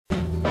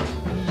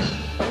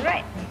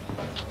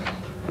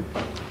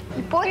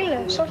boil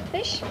a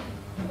swordfish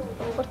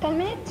for 10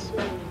 minutes,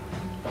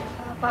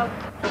 about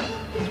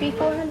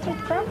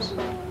 300-400 grams,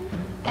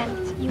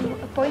 and you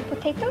boil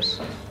potatoes,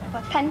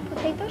 about 10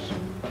 potatoes,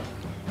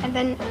 and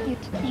then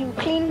you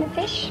clean the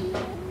fish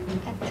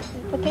and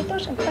the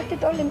potatoes and cut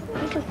it all in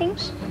little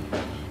things,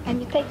 and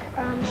you take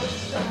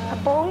a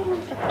bowl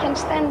that can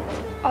stand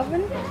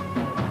oven,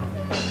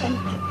 and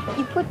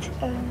you put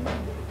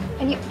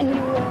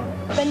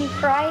then you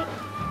fry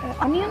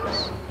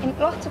onions in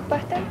lots of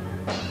butter.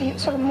 You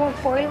sort of more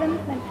boil them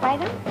than fry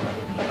them,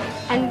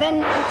 and then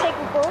you take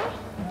the bowl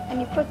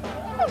and you put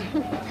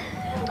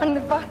on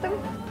the bottom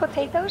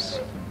potatoes,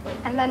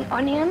 and then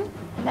onion,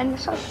 and then the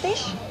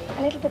saltfish,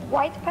 a little bit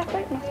white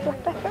pepper, not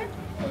black pepper,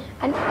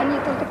 and you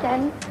do it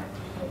again,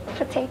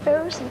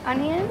 potatoes and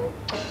onion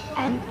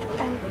and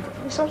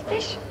the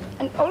saltfish,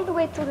 and all the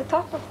way to the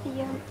top of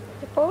the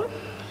bowl,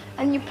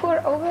 and you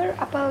pour over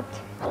about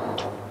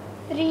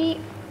 3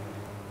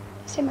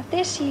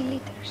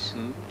 deciliters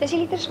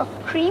of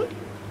cream,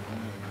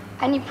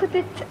 and you put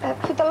a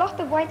lot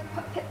of white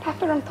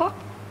pepper on top,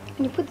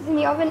 and you put it in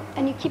the oven,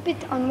 and you keep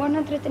it on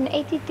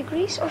 180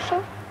 degrees or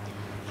so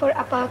for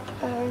about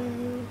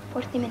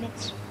 40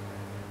 minutes.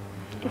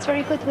 It's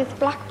very good with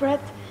black bread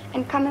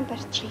and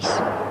camembert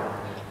cheese.